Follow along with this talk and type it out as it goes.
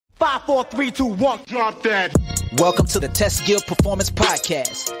5, 4, 3, 2, 1, drop that. Welcome to the Test Guild Performance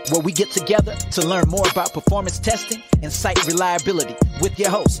Podcast, where we get together to learn more about performance testing and site reliability with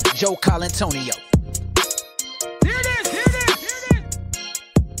your host, Joe Colantonio. Here it is.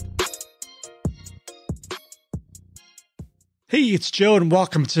 Hey, it's Joe, and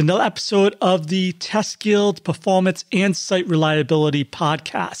welcome to another episode of the Test Guild Performance and Site Reliability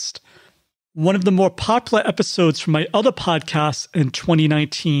Podcast. One of the more popular episodes from my other podcasts in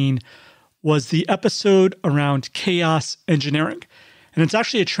 2019 was the episode around chaos engineering. And it's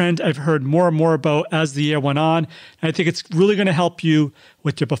actually a trend I've heard more and more about as the year went on. And I think it's really going to help you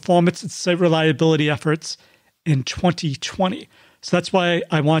with your performance and site reliability efforts in 2020. So that's why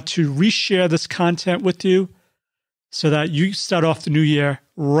I want to reshare this content with you so that you start off the new year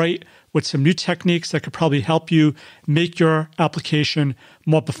right with some new techniques that could probably help you make your application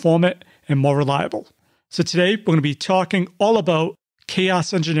more performant and more reliable. So today we're going to be talking all about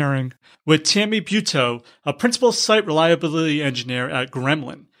chaos engineering with Tammy Bütow, a principal site reliability engineer at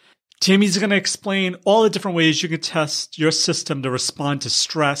Gremlin. Tammy's going to explain all the different ways you can test your system to respond to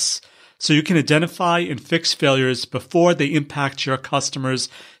stress so you can identify and fix failures before they impact your customers,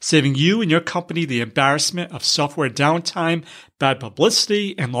 saving you and your company the embarrassment of software downtime, bad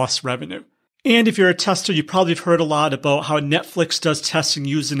publicity, and lost revenue. And if you're a tester, you probably have heard a lot about how Netflix does testing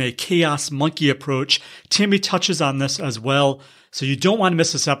using a chaos monkey approach. Tammy touches on this as well, so you don't want to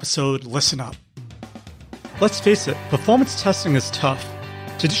miss this episode. Listen up. Let's face it, performance testing is tough.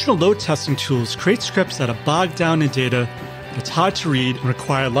 Traditional load testing tools create scripts that are bogged down in data, that's hard to read and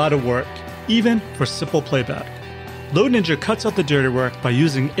require a lot of work, even for simple playback. Load Ninja cuts out the dirty work by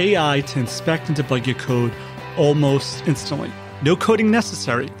using AI to inspect and debug your code almost instantly. No coding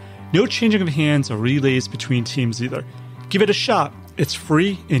necessary. No changing of hands or relays between teams either. Give it a shot. It's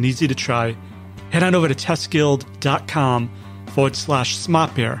free and easy to try. Head on over to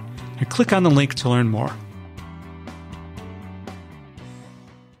testguild.com/smartbear and click on the link to learn more.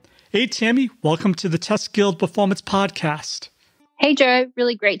 Hey, Tammy, welcome to the Test Guild Performance Podcast. Hey, Joe.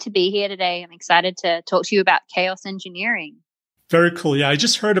 Really great to be here today. I'm excited to talk to you about chaos engineering. Very cool. Yeah, I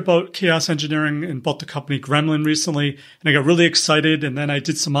just heard about chaos engineering and bought the company Gremlin recently, and I got really excited. And then I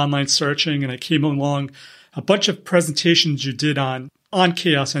did some online searching, and I came along a bunch of presentations you did on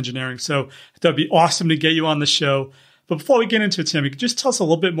chaos engineering. So I thought it'd be awesome to get you on the show. But before we get into it, Tammy, could you just tell us a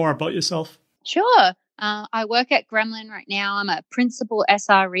little bit more about yourself? Sure. I work at Gremlin right now. I'm a principal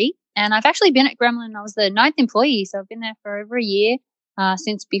SRE, and I've actually been at Gremlin. I was the 9th employee, so I've been there for over a year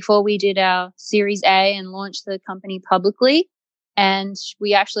since before we did our Series A and launched the company publicly. And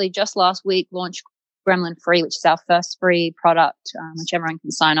we actually just last week launched Gremlin Free, which is our first free product, which everyone can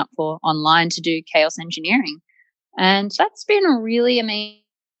sign up for online to do chaos engineering. And that's been a really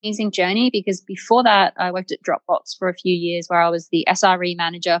amazing journey because before that, I worked at Dropbox for a few years where I was the SRE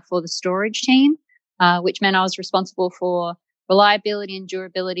manager for the storage team, which meant I was responsible for reliability and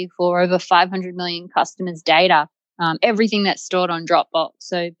durability for over 500 million customers' data. Everything that's stored on Dropbox.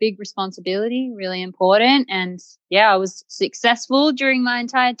 So big responsibility, really important. And yeah, I was successful during my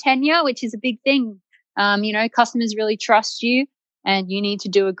entire tenure, which is a big thing. Customers really trust you and you need to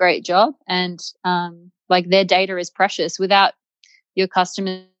do a great job. And their data is precious. Without your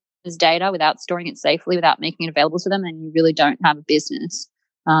customers' data, without storing it safely, without making it available to them, then you really don't have a business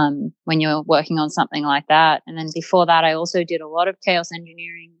when you're working on something like that. And then before that, I also did a lot of chaos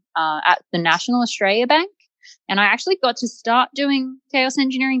engineering at the National Australia Bank. And I actually got to start doing chaos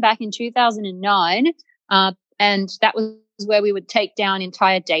engineering back in 2009. And that was where we would take down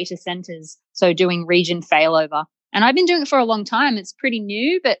entire data centers. So doing region failover. And I've been doing it for a long time. It's pretty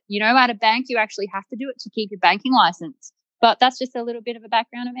new, but at a bank, you actually have to do it to keep your banking license. But that's just a little bit of a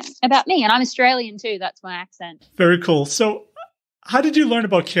background about me. And I'm Australian too. That's my accent. Very cool. So how did you learn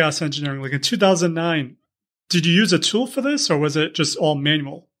about chaos engineering? Like in 2009, did you use a tool for this or was it just all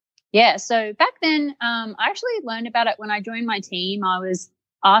manual? Yeah, so back then, I actually learned about it when I joined my team. I was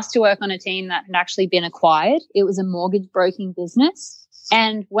asked to work on a team that had actually been acquired. It was a mortgage broking business.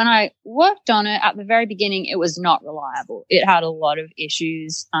 And when I worked on it at the very beginning, it was not reliable. It had a lot of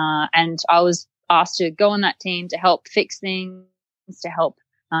issues. And I was asked to go on that team to help fix things, to help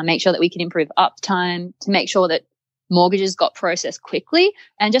make sure that we could improve uptime, to make sure that mortgages got processed quickly,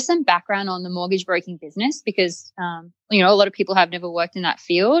 and just some background on the mortgage broking business because, a lot of people have never worked in that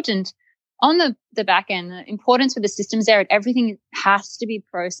field. And on the back end, the importance for the systems there, everything has to be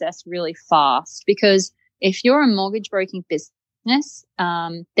processed really fast because if you're a mortgage broking business,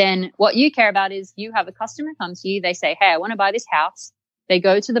 then what you care about is you have a customer come to you. They say, hey, I want to buy this house. They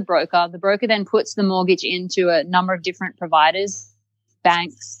go to the broker. The broker then puts the mortgage into a number of different providers,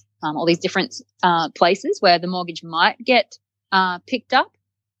 banks, all these different places where the mortgage might get picked up.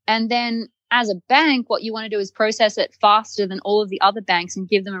 And then as a bank, what you want to do is process it faster than all of the other banks and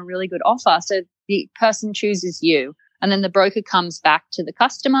give them a really good offer. So the person chooses you. And then the broker comes back to the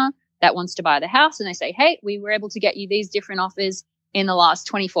customer that wants to buy the house and they say, hey, we were able to get you these different offers in the last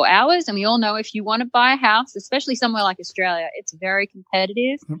 24 hours. And we all know if you want to buy a house, especially somewhere like Australia, it's very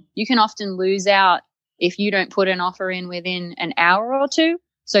competitive. You can often lose out if you don't put an offer in within an hour or two.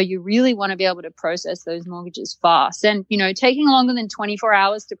 So you really want to be able to process those mortgages fast. And, taking longer than 24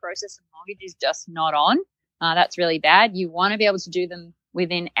 hours to process a mortgage is just not on. That's really bad. You want to be able to do them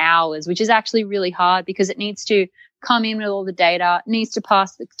within hours, which is actually really hard because it needs to come in with all the data. It needs to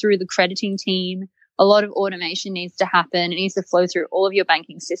pass through the crediting team. A lot of automation needs to happen. It needs to flow through all of your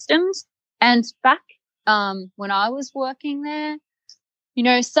banking systems. And back when I was working there,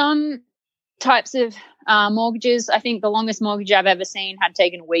 some types of mortgages, I think the longest mortgage I've ever seen had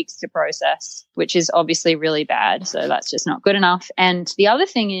taken weeks to process, which is obviously really bad. So that's just not good enough. And the other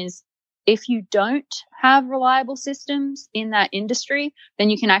thing is, if you don't have reliable systems in that industry, then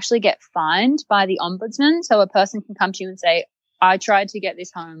you can actually get fined by the ombudsman. So a person can come to you and say, I tried to get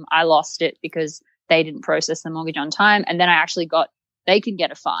this home. I lost it because they didn't process the mortgage on time. And then they can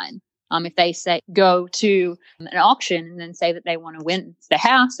get a fine. If they say go to an auction and then say that they want to win the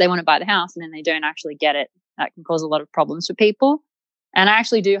house, they want to buy the house, and then they don't actually get it, that can cause a lot of problems for people. And I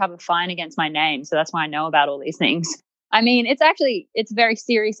actually do have a fine against my name. So that's why I know about all these things. I mean, it's a very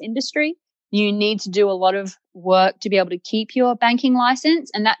serious industry. You need to do a lot of work to be able to keep your banking license.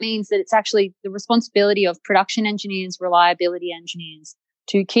 And that means that it's actually the responsibility of production engineers, reliability engineers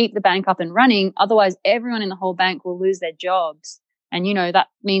to keep the bank up and running. Otherwise, everyone in the whole bank will lose their jobs. And, that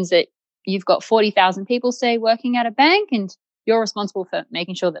means that you've got 40,000 people, say, working at a bank, and you're responsible for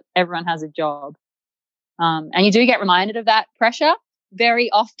making sure that everyone has a job. And you do get reminded of that pressure very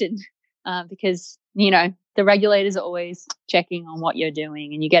often because, the regulators are always checking on what you're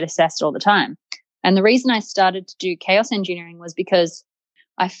doing and you get assessed all the time. And the reason I started to do chaos engineering was because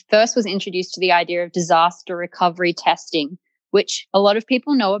I first was introduced to the idea of disaster recovery testing, which a lot of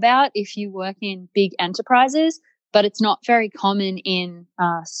people know about if you work in big enterprises, but it's not very common in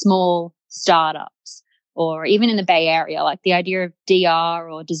small startups or even in the Bay Area. Like the idea of DR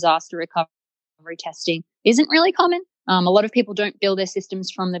or disaster recovery testing isn't really common. A lot of people don't build their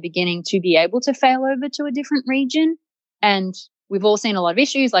systems from the beginning to be able to fail over to a different region. And we've all seen a lot of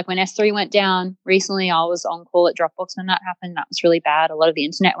issues. Like when S3 went down recently, I was on call at Dropbox when that happened. That was really bad. A lot of the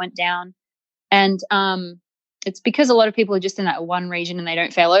internet went down. And it's because a lot of people are just in that one region and they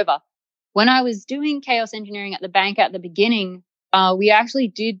don't fail over. When I was doing chaos engineering at the bank at the beginning, we actually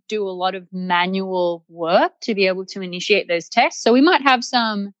did do a lot of manual work to be able to initiate those tests. So we might have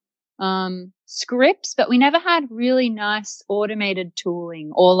some scripts, but we never had really nice automated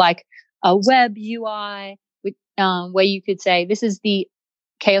tooling or like a web UI where you could say, this is the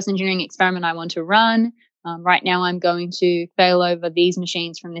chaos engineering experiment I want to run. Right now I'm going to fail over these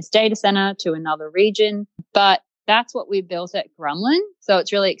machines from this data center to another region. But that's what we built at Gremlin. So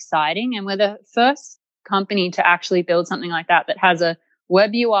it's really exciting. And we're the first company to actually build something like that has a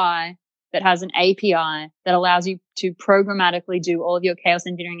web UI, that has an API that allows you to programmatically do all of your chaos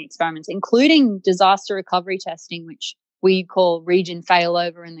engineering experiments, including disaster recovery testing, which we call region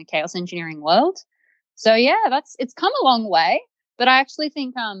failover in the chaos engineering world. So yeah, it's come a long way. But I actually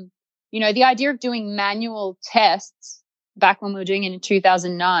think, the idea of doing manual tests back when we were doing it in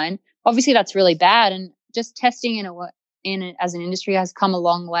 2009, obviously that's really bad. And just testing as an industry has come a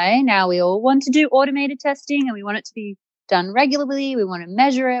long way. Now we all want to do automated testing and we want it to be done regularly. We want to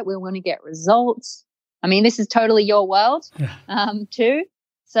measure it. We want to get results. I mean, this is totally your world, too.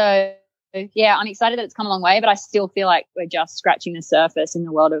 So yeah, I'm excited that it's come a long way, but I still feel like we're just scratching the surface in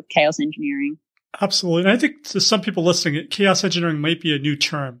the world of chaos engineering. Absolutely. And I think to some people listening, chaos engineering might be a new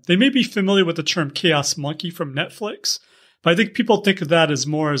term. They may be familiar with the term chaos monkey from Netflix, but I think people think of that as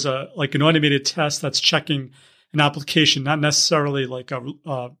more as an automated test that's checking an application, not necessarily like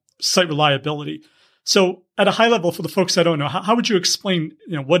a site reliability. So at a high level, for the folks that don't know, how would you explain,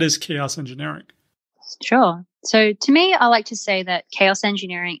 what is chaos engineering? Sure. So to me, I like to say that chaos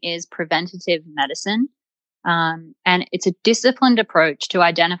engineering is preventative medicine. And it's a disciplined approach to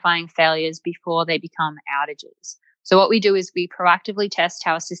identifying failures before they become outages. So what we do is we proactively test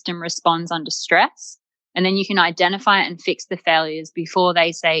how a system responds under stress. And then you can identify and fix the failures before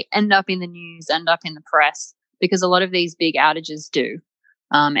they end up in the news, end up in the press, because a lot of these big outages do.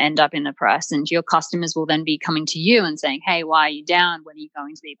 End up in the press, and your customers will then be coming to you and saying, hey, why are you down? When are you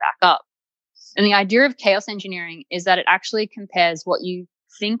going to be back up? And the idea of chaos engineering is that it actually compares what you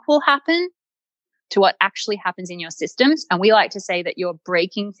think will happen to what actually happens in your systems. And we like to say that you're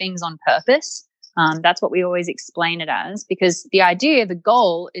breaking things on purpose. That's what we always explain it as, because the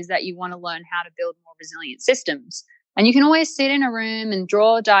goal is that you want to learn how to build more resilient systems. And you can always sit in a room and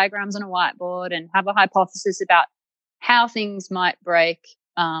draw diagrams on a whiteboard and have a hypothesis about how things might break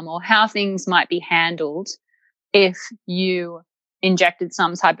or how things might be handled if you injected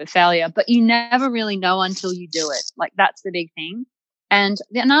some type of failure, but you never really know until you do it. Like, that's the big thing. And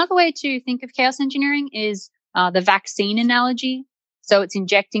another way to think of chaos engineering is the vaccine analogy. So it's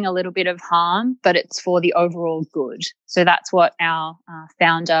injecting a little bit of harm, but it's for the overall good. So that's what our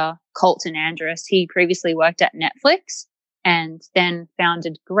founder, Colton Andrus, he previously worked at Netflix and then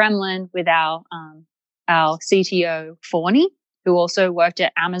founded Gremlin with our CTO, Forney, who also worked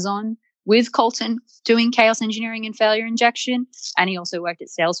at Amazon with Colton doing chaos engineering and failure injection. And he also worked at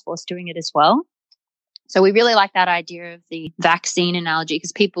Salesforce doing it as well. So we really like that idea of the vaccine analogy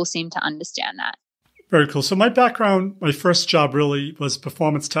because people seem to understand that. Very cool. So my background, my first job really was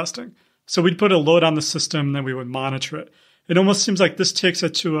performance testing. So we'd put a load on the system, then we would monitor it. It almost seems like this takes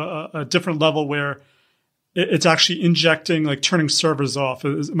it to a different level where it's actually injecting, like turning servers off.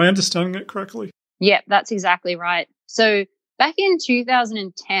 Am I understanding it correctly? Yeah, that's exactly right. So back in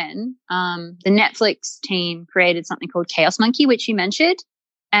 2010, the Netflix team created something called Chaos Monkey, which you mentioned.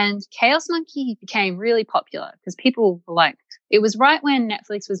 And Chaos Monkey became really popular because people were like, it was right when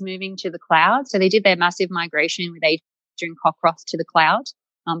Netflix was moving to the cloud. So they did their massive migration with Adrian Cockcroft to the cloud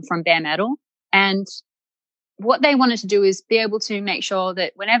from bare metal. And what they wanted to do is be able to make sure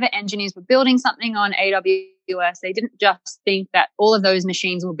that whenever engineers were building something on AWS, they didn't just think that all of those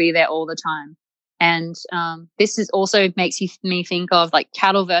machines will be there all the time. And this is also makes me think of like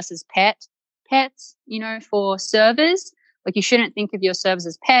cattle versus pets, for servers. Like, you shouldn't think of your servers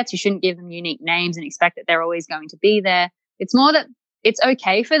as pets. You shouldn't give them unique names and expect that they're always going to be there. It's more that it's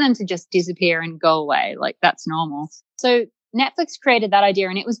okay for them to just disappear and go away. Like, that's normal. So Netflix created that idea,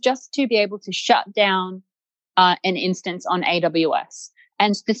 and it was just to be able to shut down an instance on AWS.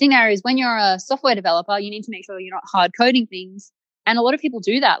 And the thing there is, when you're a software developer, you need to make sure you're not hard coding things. And a lot of people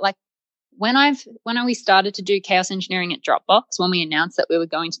do that. Like, when we started to do chaos engineering at Dropbox, when we announced that we were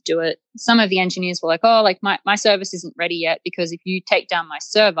going to do it, some of the engineers were like, oh, like my service isn't ready yet, because if you take down my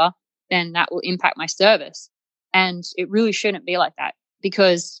server, then that will impact my service. And it really shouldn't be like that,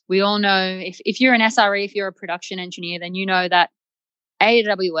 because we all know if you're an SRE, if you're a production engineer, then you know that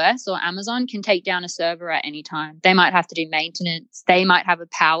AWS or Amazon can take down a server at any time. They might have to do maintenance. They might have a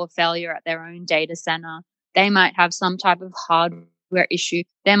power failure at their own data center. They might have some type of hardware issue.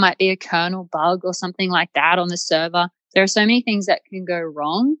 There might be a kernel bug or something like that on the server. There are so many things that can go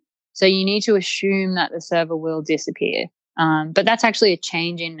wrong. So you need to assume that the server will disappear. But that's actually a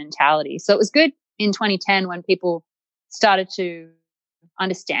change in mentality. So it was good in 2010 when people started to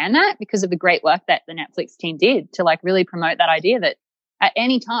understand that, because of the great work that the Netflix team did to like really promote that idea that at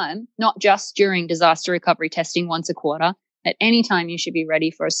any time, not just during disaster recovery testing once a quarter, at any time you should be ready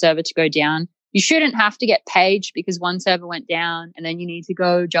for a server to go down. You shouldn't have to get paged because one server went down and then you need to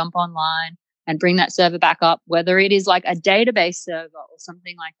go jump online and bring that server back up, whether it is like a database server or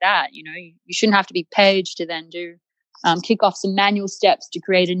something like that. You shouldn't have to be paged to then kick off some manual steps to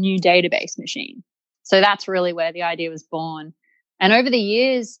create a new database machine. So that's really where the idea was born. And over the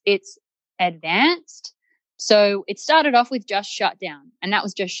years, it's advanced. So it started off with just shutdown, and that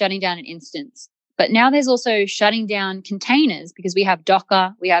was just shutting down an instance. But now there's also shutting down containers, because we have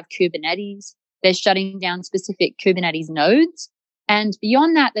Docker, we have Kubernetes. There's shutting down specific Kubernetes nodes. And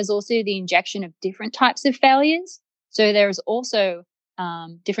beyond that, there's also the injection of different types of failures. So there's also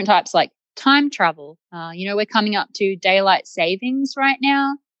different types like time travel. We're coming up to daylight savings right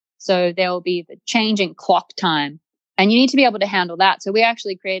now. So there will be the change in clock time. And you need to be able to handle that. So we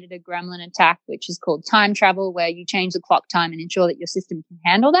actually created a gremlin attack, which is called time travel, where you change the clock time and ensure that your system can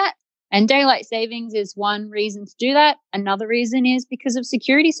handle that. And daylight savings is one reason to do that. Another reason is because of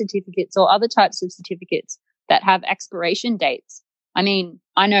security certificates or other types of certificates that have expiration dates. I mean,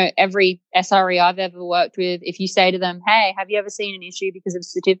 I know every SRE I've ever worked with, if you say to them, hey, have you ever seen an issue because of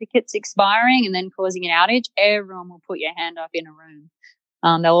certificates expiring and then causing an outage? Everyone will put your hand up in a room.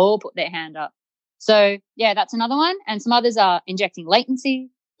 They'll all put their hand up. So yeah, that's another one. And some others are injecting latency,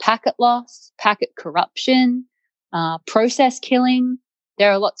 packet loss, packet corruption, process killing.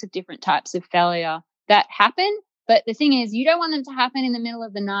 There are lots of different types of failure that happen. But the thing is, you don't want them to happen in the middle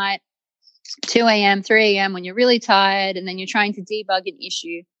of the night, 2 a.m., 3 a.m., when you're really tired and then you're trying to debug an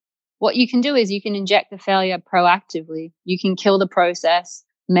issue. What you can do is you can inject the failure proactively. You can kill the process,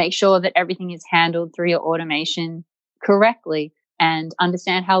 make sure that everything is handled through your automation correctly, and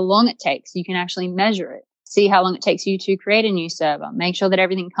understand how long it takes. You can actually measure it, see how long it takes you to create a new server, make sure that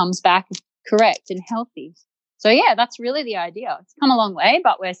everything comes back correct and healthy. So yeah, that's really the idea. It's come a long way,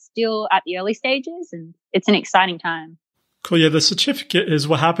 but we're still at the early stages and it's an exciting time. Cool. Yeah, the certificate is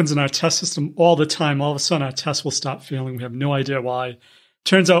what happens in our test system all the time. All of a sudden, our tests will stop failing. We have no idea why.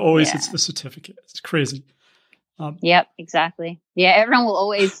 Turns out always it's the certificate. It's crazy. Yep, exactly. Yeah,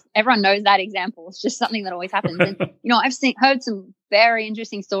 everyone knows that example. It's just something that always happens. And, I've heard some very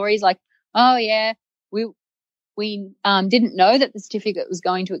interesting stories like, oh yeah, we didn't know that the certificate was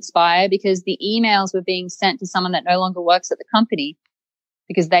going to expire because the emails were being sent to someone that no longer works at the company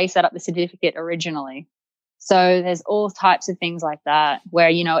because they set up the certificate originally. So there's all types of things like that where,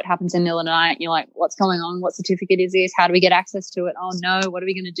 it happens in the middle of the night. And you're like, what's going on? What certificate is this? How do we get access to it? Oh no, what are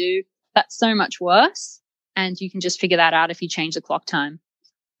we going to do? That's so much worse. And you can just figure that out if you change the clock time.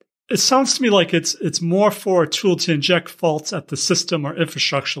 It sounds to me like it's more for a tool to inject faults at the system or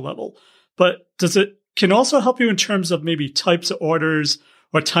infrastructure level. But can also help you in terms of maybe types of orders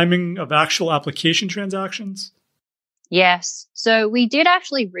or timing of actual application transactions? Yes. So we did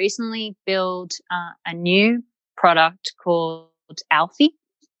actually recently build a new product called Alfie,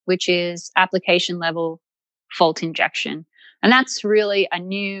 which is application level fault injection. And that's really a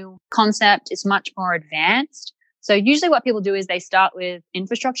new concept. It's much more advanced. So usually what people do is they start with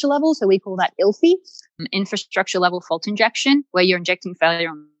infrastructure level. So we call that ILFI, infrastructure level fault injection, where you're injecting failure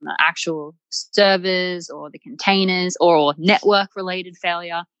on the actual servers or the containers or network related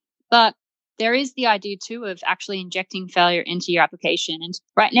failure. But there is the idea too of actually injecting failure into your application. And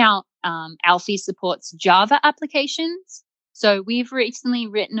right now, Alfie supports Java applications. So we've recently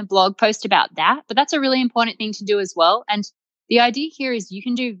written a blog post about that, but that's a really important thing to do as well. And the idea here is you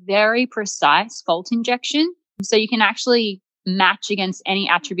can do very precise fault injection. So you can actually match against any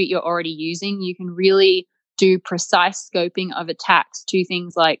attribute you're already using. You can really do precise scoping of attacks to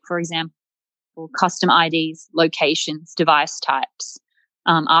things like, for example, custom IDs, locations, device types,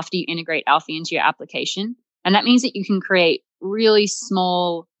 after you integrate Alfie into your application. And that means that you can create really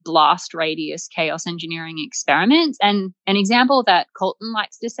small blast radius chaos engineering experiments. And an example that Colton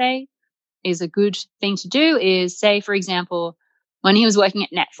likes to say is a good thing to do is, say, for example, when he was working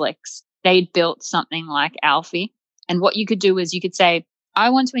at Netflix, they'd built something like Alfie. And what you could do is you could say, I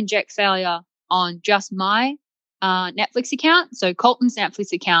want to inject failure on just my Netflix account. So Colton's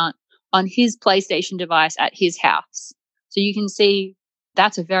Netflix account on his PlayStation device at his house. So you can see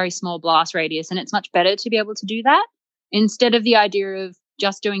that's a very small blast radius. And it's much better to be able to do that instead of the idea of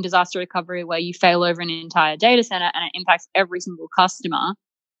just doing disaster recovery where you fail over an entire data center and it impacts every single customer.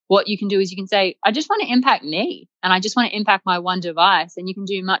 What you can do is you can say, I just want to impact me and I just want to impact my one device. And you can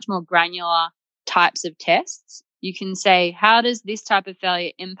do much more granular types of tests. You can say, how does this type of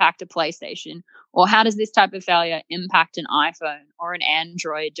failure impact a PlayStation? Or how does this type of failure impact an iPhone or an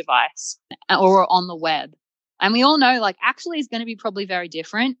Android device or on the web? And we all know actually is going to be probably very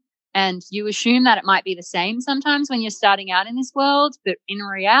different. And you assume that it might be the same sometimes when you're starting out in this world. But in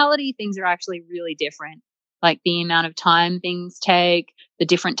reality, things are actually really different. Like the amount of time things take, the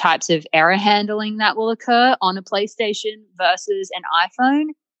different types of error handling that will occur on a PlayStation versus an iPhone.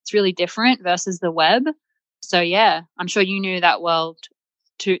 It's really different versus the web. So yeah, I'm sure you knew that world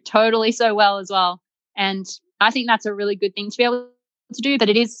totally so well as well. And I think that's a really good thing to be able to do, but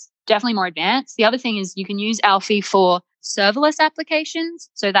it is definitely more advanced. The other thing is you can use Alfie for serverless applications.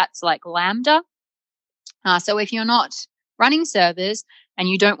 So that's like Lambda. So if you're not running servers and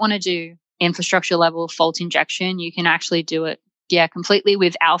you don't want to do infrastructure level fault injection, you can actually do it, completely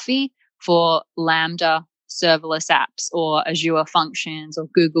with Alfie for Lambda serverless apps or Azure functions or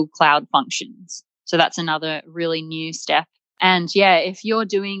Google Cloud functions. So that's another really new step. And if you're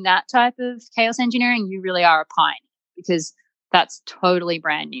doing that type of chaos engineering, you really are a pioneer because that's totally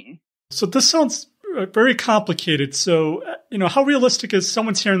brand new. So this sounds very complicated. So, how realistic is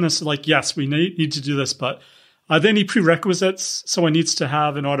someone's hearing this like, yes, we need to do this, but are there any prerequisites someone needs to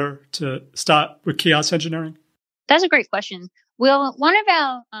have in order to start with chaos engineering? That's a great question. Well, one of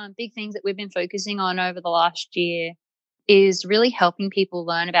our big things that we've been focusing on over the last year is really helping people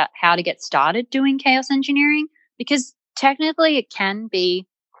learn about how to get started doing chaos engineering, because technically it can be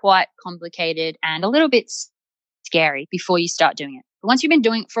quite complicated and a little bit scary before you start doing it. But once you've been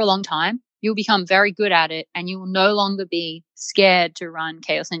doing it for a long time, you'll become very good at it and you will no longer be scared to run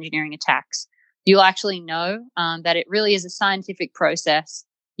chaos engineering attacks. You'll actually know that it really is a scientific process.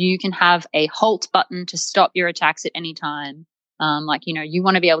 You can have a halt button to stop your attacks at any time. You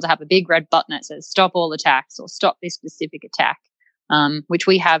want to be able to have a big red button that says stop all attacks or stop this specific attack, which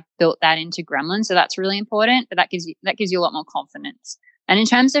we have built that into Gremlin. So that's really important, but that gives you a lot more confidence. And in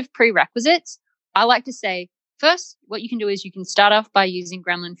terms of prerequisites, I like to say, first, what you can do is you can start off by using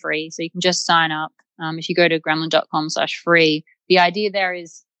Gremlin free. So you can just sign up. If you go to gremlin.com/free, the idea there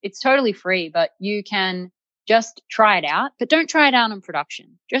is it's totally free, but you can just try it out, but don't try it out on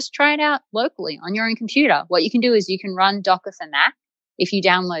production. Just try it out locally on your own computer. What you can do is you can run Docker for Mac. If you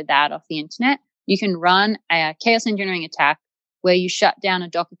download that off the internet, you can run a chaos engineering attack where you shut down a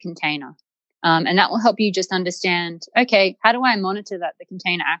Docker container. And that will help you just understand, okay, how do I monitor that the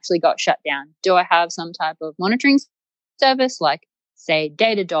container actually got shut down? Do I have some type of monitoring service like, say,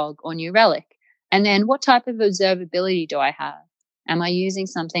 Datadog or New Relic? And then what type of observability do I have? Am I using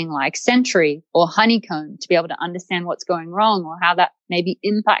something like Sentry or Honeycomb to be able to understand what's going wrong or how that maybe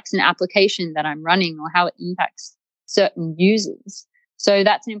impacts an application that I'm running or how it impacts certain users? So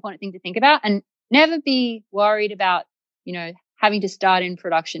that's an important thing to think about, and never be worried about, having to start in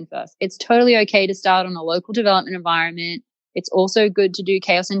production first. It's totally okay to start on a local development environment. It's also good to do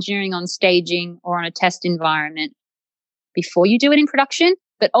chaos engineering on staging or on a test environment before you do it in production.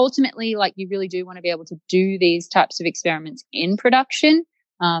 But ultimately, you really do want to be able to do these types of experiments in production.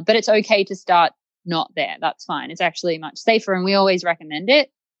 But it's okay to start not there. That's fine. It's actually much safer, and we always recommend it.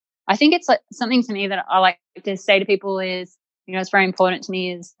 I think it's something to me that I like to say to people is, it's very important to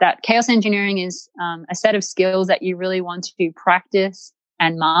me is that chaos engineering is a set of skills that you really want to practice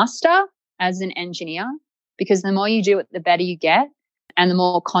and master as an engineer, because the more you do it, the better you get and the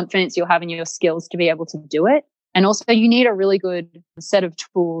more confidence you'll have in your skills to be able to do it. And also you need a really good set of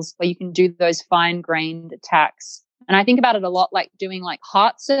tools where you can do those fine-grained attacks. And I think about it a lot like doing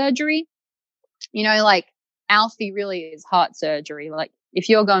heart surgery. Alfie really is heart surgery. If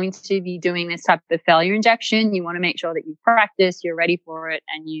you're going to be doing this type of failure injection, you want to make sure that you practice, you're ready for it,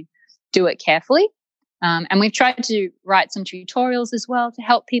 and you do it carefully. And we've tried to write some tutorials as well to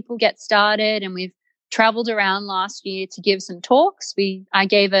help people get started. And we've traveled around last year to give some talks.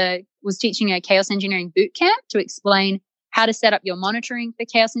 I was teaching a chaos engineering boot camp to explain how to set up your monitoring for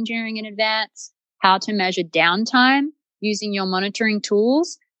chaos engineering in advance, how to measure downtime using your monitoring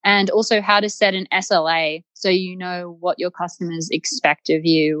tools, and also how to set an SLA so you know what your customers expect of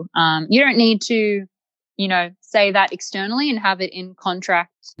you. You don't need to, say that externally and have it in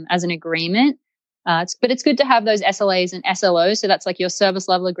contract as an agreement. But it's good to have those SLAs and SLOs. So that's your service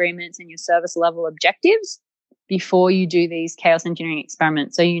level agreements and your service level objectives before you do these chaos engineering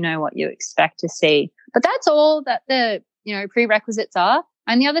experiments, so you know what you expect to see. But that's all that the, prerequisites are.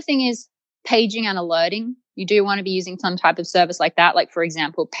 And the other thing is paging and alerting. You do want to be using some type of service like that, for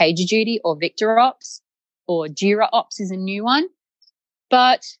example, PagerDuty or VictorOps, or JiraOps is a new one.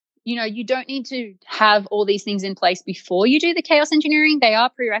 But, you don't need to have all these things in place before you do the chaos engineering. They are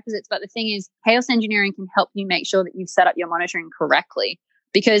prerequisites, but the thing is, chaos engineering can help you make sure that you've set up your monitoring correctly.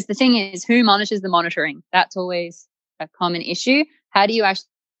 Because the thing is, who monitors the monitoring? That's always a common issue. How do you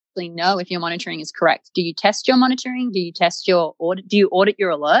actually know if your monitoring is correct? Do you test your monitoring? Do you test your audit? Do you audit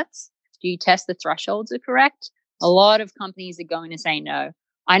your alerts? Do you test the thresholds are correct? A lot of companies are going to say no.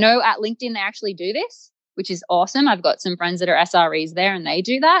 I know at LinkedIn, they actually do this, which is awesome. I've got some friends that are SREs there and they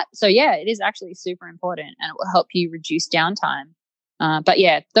do that. So yeah, it is actually super important and it will help you reduce downtime. But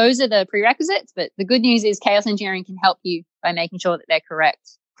yeah, those are the prerequisites. But the good news is chaos engineering can help you by making sure that they're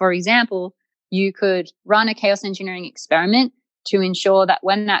correct. For example, you could run a chaos engineering experiment to ensure that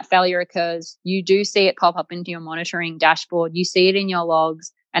when that failure occurs, you do see it pop up into your monitoring dashboard. You see it in your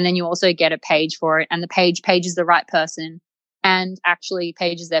logs. And then you also get a page for it, and the page pages the right person and actually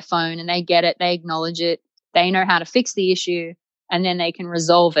pages their phone, and they get it, they acknowledge it, they know how to fix the issue, and then they can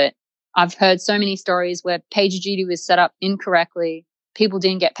resolve it. I've heard so many stories where PagerDuty was set up incorrectly. People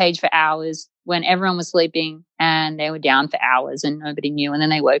didn't get paged for hours when everyone was sleeping, and they were down for hours and nobody knew. And then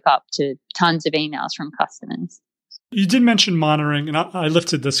they woke up to tons of emails from customers. You did mention monitoring, and I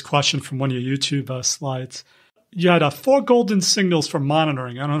lifted this question from one of your YouTube slides. You had 4 golden signals for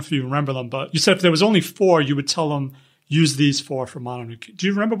monitoring. I don't know if you remember them, but you said if there was only 4, you would tell them, use these 4 for monitoring. Do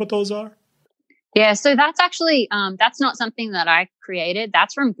you remember what those are? Yeah, so that's actually, that's not something that I created.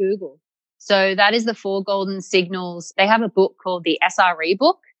 That's from Google. So that is the 4 golden signals. They have a book called the SRE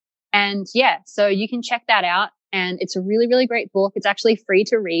book. And yeah, so you can check that out. And it's a really, really great book. It's actually free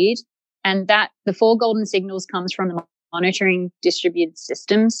to read. And the 4 golden signals comes from the monitoring distributed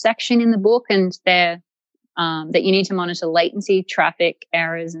systems section in the book. And they're that you need to monitor latency, traffic,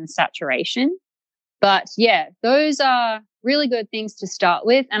 errors, and saturation. But yeah, those are really good things to start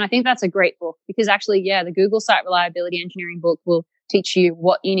with. And I think that's a great book because actually, yeah, the Google Site Reliability Engineering book will teach you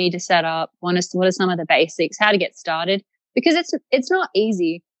what you need to set up, what are some of the basics, how to get started, because it's not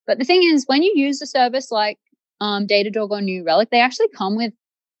easy. But the thing is, when you use a service like Datadog or New Relic, they actually come with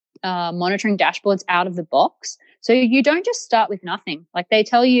monitoring dashboards out of the box. So you don't just start with nothing. They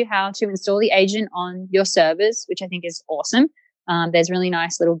tell you how to install the agent on your servers, which I think is awesome. There's really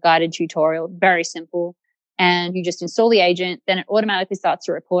nice little guided tutorial, very simple. and you just install the agent, then it automatically starts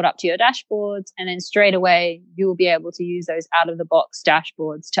to report up to your dashboards. And then straight away, you'll be able to use those out of the box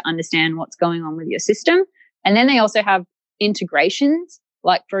dashboards to understand what's going on with your system. And then they also have integrations.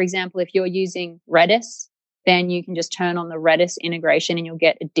 Like, for example, if you're using Redis, then you can just turn on the Redis integration and you'll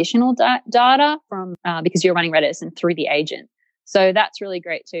get additional data from, because you're running Redis and through the agent. So that's really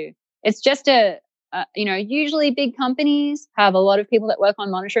great too. It's just usually big companies have a lot of people that work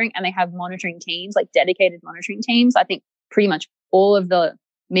on monitoring, and they have monitoring teams, like dedicated monitoring teams. I think pretty much all of the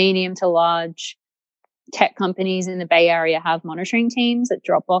medium to large tech companies in the Bay Area have monitoring teams. At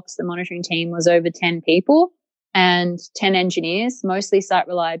Dropbox, the monitoring team was over 10 people and 10 engineers, mostly site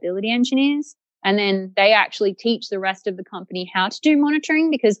reliability engineers. And then they actually teach the rest of the company how to do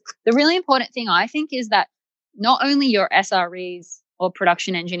monitoring, because the really important thing, I think, is that not only your SREs or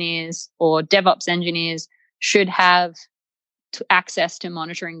production engineers or DevOps engineers should have access to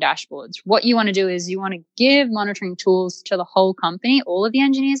monitoring dashboards. What you want to do is you want to give monitoring tools to the whole company, all of the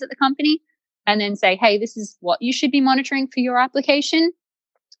engineers at the company, and then say, hey, this is what you should be monitoring for your application.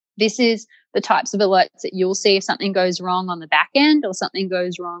 This is the types of alerts that you'll see if something goes wrong on the back end or something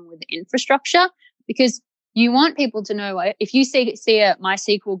goes wrong with the infrastructure, because you want people to know if you see a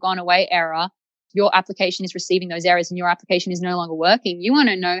MySQL gone away error, your application is receiving those errors and your application is no longer working. You want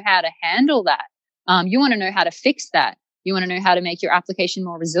to know how to handle that. You want to know how to fix that. You want to know how to make your application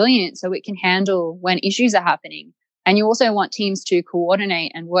more resilient so it can handle when issues are happening. And you also want teams to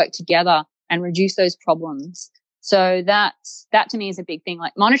coordinate and work together and reduce those problems. So that to me is a big thing.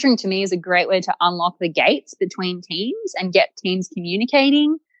 Like, monitoring to me is a great way to unlock the gates between teams and get teams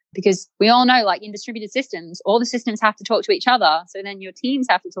communicating, because we all know, like, in distributed systems, all the systems have to talk to each other. So then your teams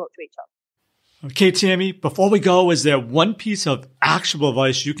have to talk to each other. Okay, Tammy, before we go, is there one piece of actionable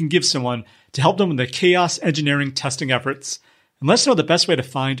advice you can give someone to help them with their chaos engineering testing efforts? And let us know the best way to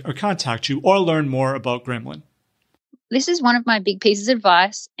find or contact you or learn more about Gremlin. This is one of my big pieces of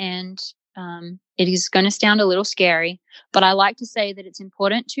advice, and it is going to sound a little scary, but I like to say that it's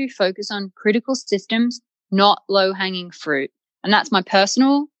important to focus on critical systems, not low-hanging fruit. And that's my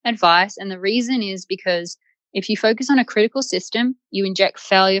personal advice. And the reason is because if you focus on a critical system, you inject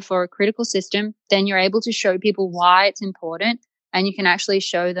failure for a critical system, then you're able to show people why it's important, and you can actually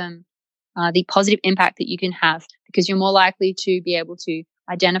show them the positive impact that you can have, because you're more likely to be able to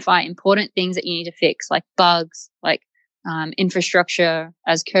identify important things that you need to fix, like bugs, like infrastructure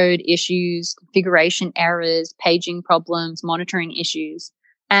as code issues, configuration errors, paging problems, monitoring issues.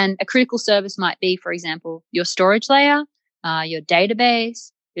 And a critical service might be, for example, your storage layer, your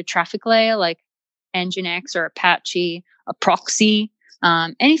database, your traffic layer, like Nginx or Apache, a proxy,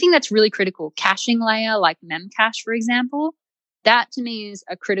 anything that's really critical, caching layer like Memcache, for example. That to me is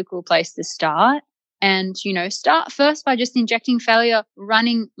a critical place to start. And, start first by just injecting failure,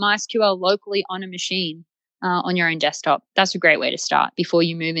 running MySQL locally on a machine, on your own desktop. That's a great way to start before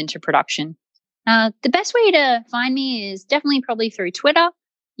you move into production. The best way to find me is definitely probably through Twitter.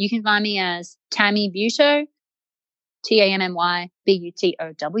 You can find me as Tammy Bütow,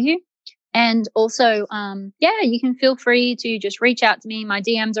 TammyButow. And also, you can feel free to just reach out to me. My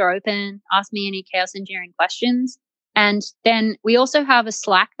DMs are open. Ask me any chaos engineering questions. And then we also have a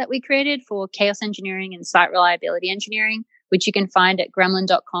Slack that we created for chaos engineering and site reliability engineering, which you can find at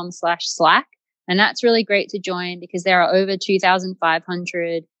gremlin.com/Slack. And that's really great to join, because there are over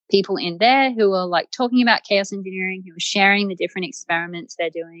 2,500 people in there who are like talking about chaos engineering, who are sharing the different experiments they're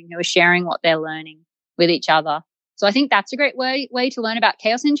doing, who are sharing what they're learning with each other. So I think that's a great way to learn about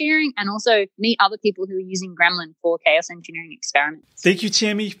chaos engineering and also meet other people who are using Gremlin for chaos engineering experiments. Thank you,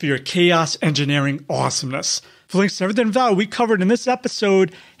 Tammy, for your chaos engineering awesomeness. For links to everything and value we covered in this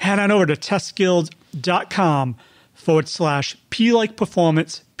episode, head on over to testguild.com/P like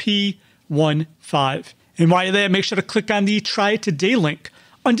performance P15. And while you're there, make sure to click on the Try It Today link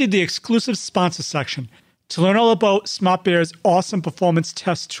under the exclusive sponsor section to learn all about SmartBear's awesome performance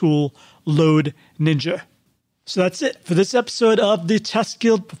test tool, Load Ninja. So that's it for this episode of the Test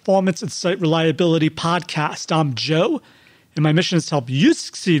Guild Performance and Site Reliability Podcast. I'm Joe, and my mission is to help you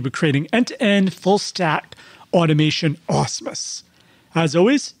succeed with creating end-to-end full-stack automation awesomeness. As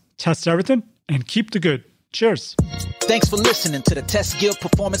always, test everything and keep the good. Cheers. Thanks for listening to the Test Guild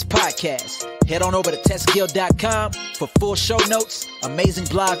Performance Podcast. Head on over to testguild.com for full show notes, amazing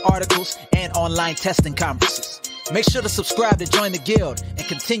blog articles, and online testing conferences. Make sure to subscribe to join the guild and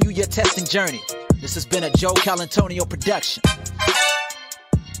continue your testing journey. This has been a Joe Colantonio production.